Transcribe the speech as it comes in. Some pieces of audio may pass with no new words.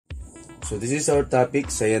So this is our topic,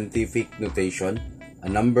 scientific notation. A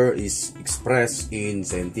number is expressed in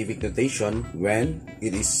scientific notation when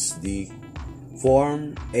it is the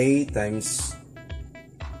form a times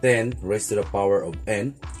 10 raised to the power of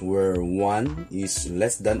n, where 1 is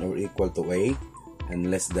less than or equal to a and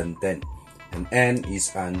less than 10, and n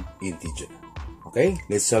is an integer. Okay,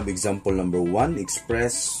 let's have example number 1.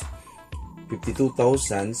 Express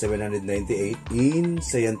 52,798 in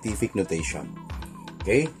scientific notation.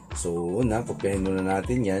 Okay, so una, kopyahin muna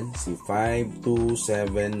natin yan, si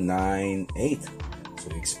 52798. So,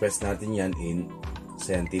 express natin yan in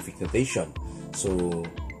scientific notation. So,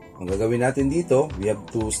 ang gagawin natin dito, we have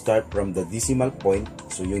to start from the decimal point.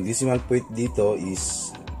 So, yung decimal point dito is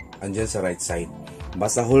andyan sa right side.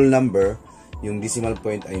 Basta whole number, yung decimal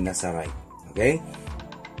point ay nasa right. Okay?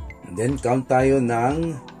 And then, count tayo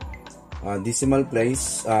ng decimal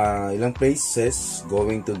place, ilang places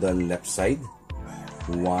going to the left side.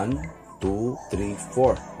 1, 2, 3,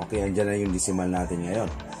 4. Okay, andyan na yung decimal natin ngayon.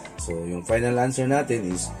 So, yung final answer natin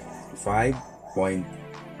is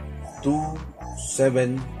 5.2798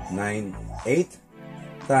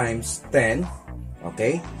 times 10.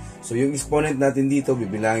 Okay? So, yung exponent natin dito,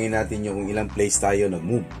 bibilangin natin yung ilang place tayo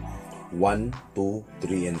nag-move. 1, 2,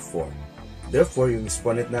 3, and 4. Therefore, yung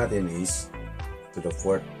exponent natin is to the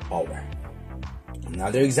 4th power.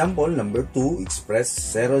 Another example, number 2, express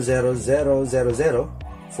 00000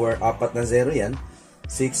 for apat na 0 yan,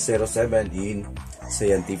 607 in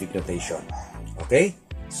scientific notation. Okay?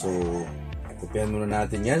 So, kopyahan muna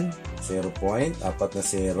natin yan. 0 point, apat na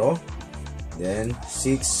 0, then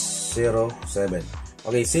 607.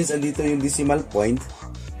 Okay, since andito yung decimal point,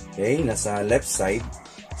 okay, nasa left side,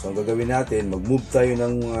 so ang gagawin natin, mag-move tayo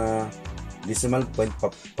ng decimal point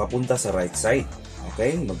papunta sa right side.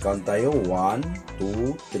 Okay, mag-count tayo. 1,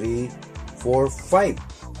 2, 3, 4, 5.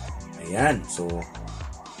 Ayan. So,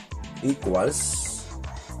 equals.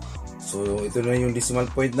 So, ito na yung decimal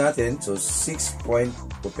point natin. So, 6 point.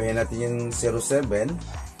 Pupahin natin yung 07.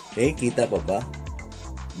 Okay, kita pa ba?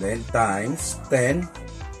 Then, times 10.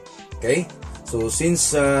 Okay. So,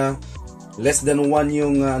 since less than 1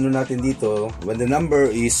 yung ano natin dito, when the number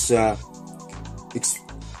is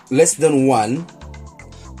less than 1,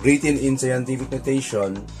 written in scientific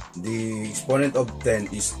notation, the exponent of 10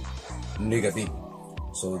 is negative.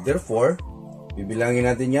 So, therefore, bibilangin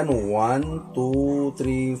natin yan 1, 2,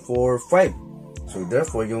 3, 4, 5. So,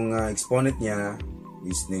 therefore, yung exponent niya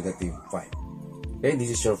is negative 5. Okay, this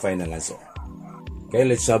is your final answer. Okay,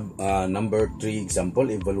 let's have number 3 example.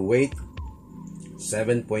 Evaluate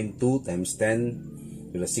 7.2 times 10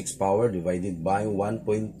 to the 6th power divided by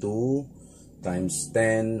 1.2 times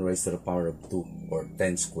 10 raised to the power of 2 or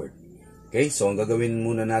 10 squared. Okay, so ang gagawin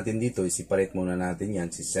muna natin dito is separate muna natin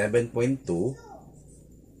yan si 7.2,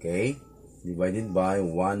 okay, divided by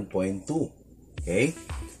 1.2. Okay,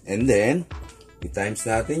 and then i-times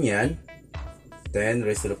natin yan 10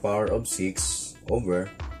 raised to the power of 6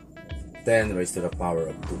 over 10 raised to the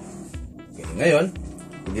power of 2. Okay, ngayon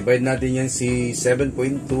i-divide natin yan si 7.2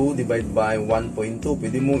 divided by 1.2.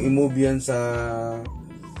 Pwede mong i-move yan sa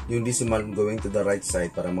yung decimal going to the right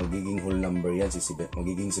side para magiging whole number yan,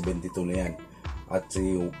 magiging 72 na yan. At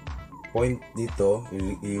si point dito,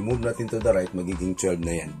 i-move natin to the right, magiging 12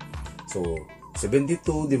 na yan. So,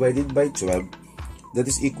 72 divided by 12, that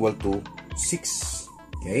is equal to 6.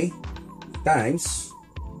 Okay? Times,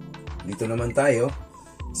 dito naman tayo,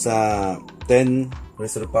 sa 10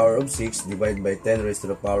 raised to the power of 6 divided by 10 raised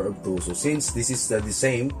to the power of 2. So, since this is the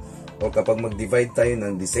same, or kapag mag-divide tayo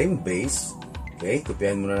ng the same base, okay,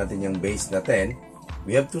 kopyahin muna natin yung base na 10.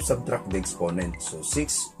 We have to subtract the exponent. So,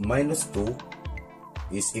 6 minus 2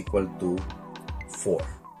 is equal to 4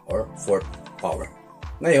 or 4th power.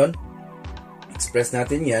 Ngayon, express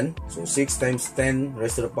natin yan. So, 6 times 10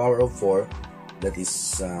 raised to the power of 4, that is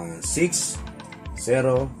 6, 0,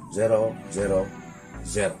 0, 0,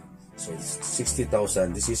 0. So,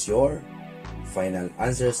 60,000. This is your final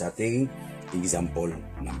answer sa ating example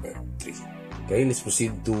number 3. Okay, let's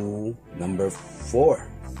proceed to number 4.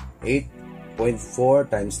 8.4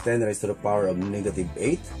 times 10 raised to the power of negative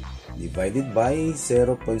 8 divided by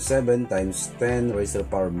 0.7 times 10 raised to the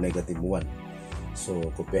power of negative 1. So,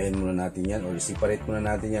 kopyahin muna natin yan or separate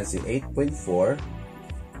muna natin yan si 8.4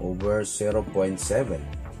 over 0.7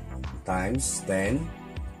 times 10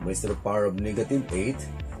 raised to the power of negative 8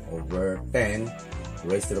 over 10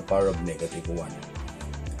 raised to the power of negative 1.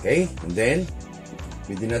 Okay, and then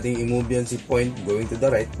pwede natin i-move yan si point going to the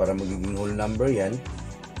right para magiging whole number yan.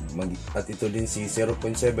 At ito din si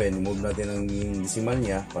 0.7, i-move natin ang decimal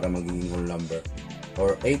niya para magiging whole number.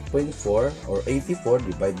 Or 8.4 or 84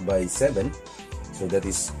 divided by 7. So that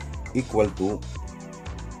is equal to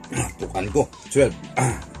tukan ko, 12.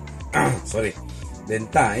 Sorry. Then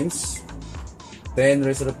times 10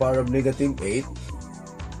 raised to the power of negative 8.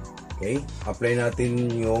 Okay? Apply natin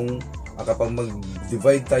yung kapag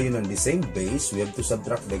mag-divide tayo ng the same base, we have to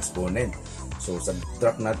subtract the exponent. So,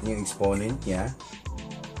 subtract natin yung exponent niya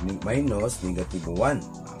minus negative 1.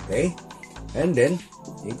 Okay? And then,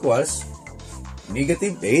 equals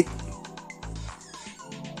negative 8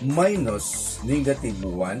 minus negative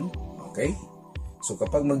 1. Okay? So,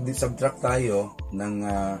 kapag mag-subtract tayo ng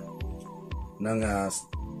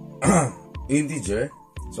integer,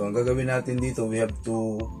 so, ang gagawin natin dito, we have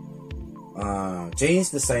to change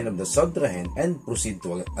the sign of the subtrahend and proceed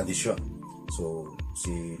to addition. So, si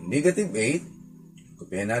negative 8,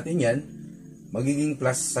 kopyahin natin yan, magiging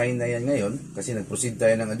plus sign na yan ngayon kasi nag-proceed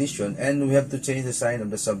tayo ng addition, and we have to change the sign of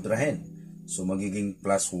the subtrahend. So, magiging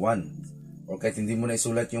plus 1. Or kahit hindi mo na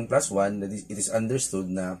isulat yung plus 1, it is understood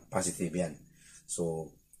na positive yan. So,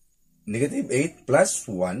 negative 8 plus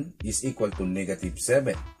 1 is equal to negative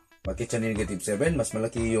 7. Bakit siya negative 7? Mas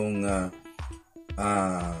malaki yung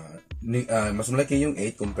mas malaki yung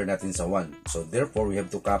 8 compare natin sa 1. So, therefore, we have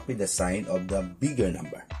to copy the sign of the bigger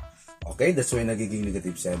number. Okay? That's why nagiging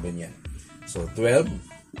negative 7 yan. So, 12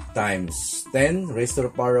 times 10 raised to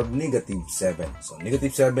the power of negative 7. So,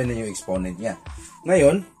 negative 7 na yung exponent niya.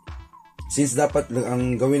 Ngayon, since dapat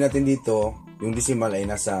ang gawin natin dito, yung decimal ay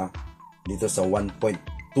nasa dito sa 1.2.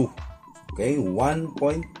 Okay? 1.2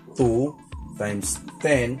 times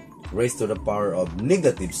 10 raised to the power of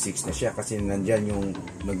negative 6 na siya kasi nandyan yung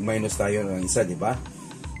nag-minus tayo ng isa, di ba?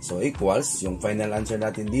 So, equals, yung final answer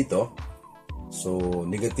natin dito. So,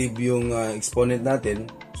 negative yung exponent natin.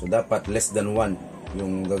 So, dapat less than 1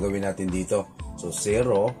 yung gagawin natin dito. So,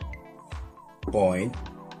 0.000000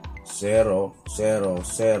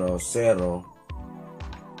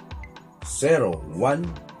 1,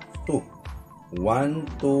 2.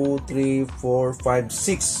 1, 2, 3, 4, 5,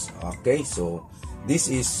 6. Okay, so this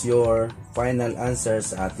is your final answer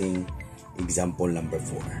sa ating example number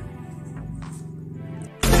 4.